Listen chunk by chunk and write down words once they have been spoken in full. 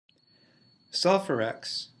Solve for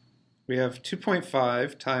x. We have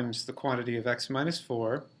 2.5 times the quantity of x minus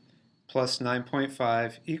 4 plus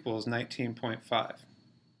 9.5 equals 19.5.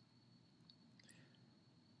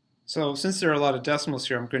 So since there are a lot of decimals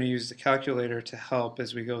here, I'm going to use the calculator to help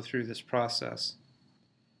as we go through this process.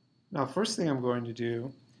 Now, first thing I'm going to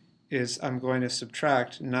do is I'm going to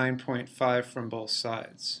subtract 9.5 from both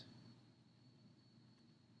sides.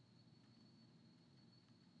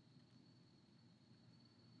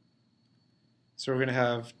 So we're going to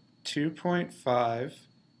have 2.5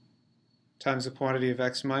 times the quantity of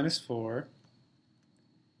x minus 4,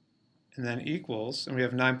 and then equals, and we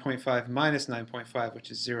have 9.5 minus 9.5, which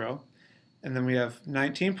is 0, and then we have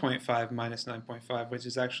 19.5 minus 9.5, which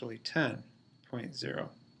is actually 10.0.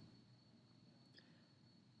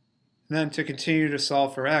 And then to continue to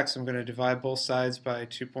solve for x, I'm going to divide both sides by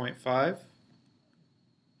 2.5.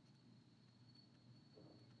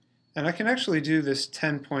 And I can actually do this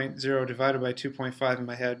 10.0 divided by 2.5 in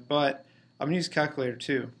my head, but I'm going to use a calculator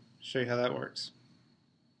too to show you how that works.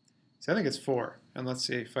 So I think it's 4, and let's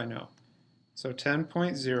see if I know. So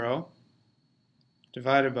 10.0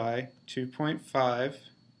 divided by 2.5,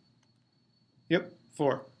 yep,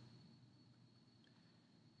 4.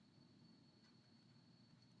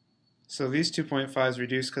 So these 2.5s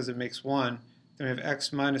reduce because it makes 1. Then we have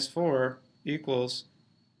x minus 4 equals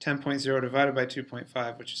 10.0 divided by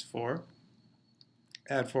 2.5, which is 4.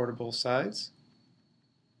 Add 4 to both sides.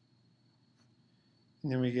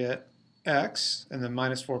 And then we get x, and then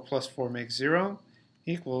minus 4 plus 4 makes 0,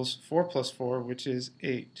 equals 4 plus 4, which is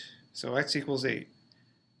 8. So x equals 8.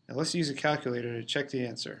 Now let's use a calculator to check the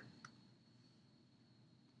answer.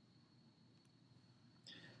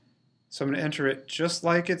 So I'm going to enter it just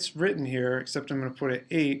like it's written here, except I'm going to put an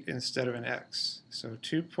 8 instead of an x. So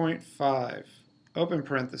 2.5, open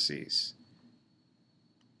parentheses,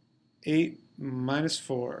 8 minus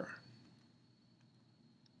 4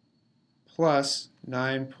 plus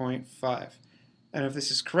 9.5. And if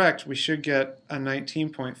this is correct, we should get a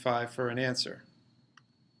 19.5 for an answer.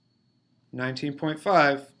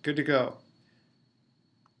 19.5, good to go.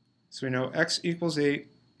 So we know x equals 8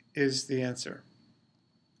 is the answer.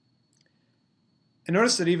 And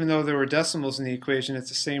notice that even though there were decimals in the equation, it's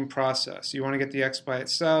the same process. You want to get the x by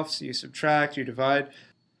itself, so you subtract, you divide.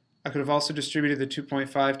 I could have also distributed the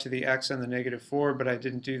 2.5 to the x and the negative 4, but I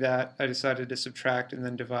didn't do that. I decided to subtract and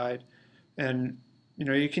then divide. And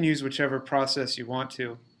you can use whichever process you want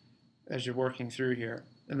to as you're working through here.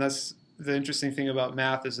 And that's the interesting thing about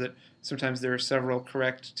math, is that sometimes there are several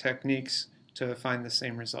correct techniques to find the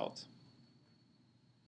same result.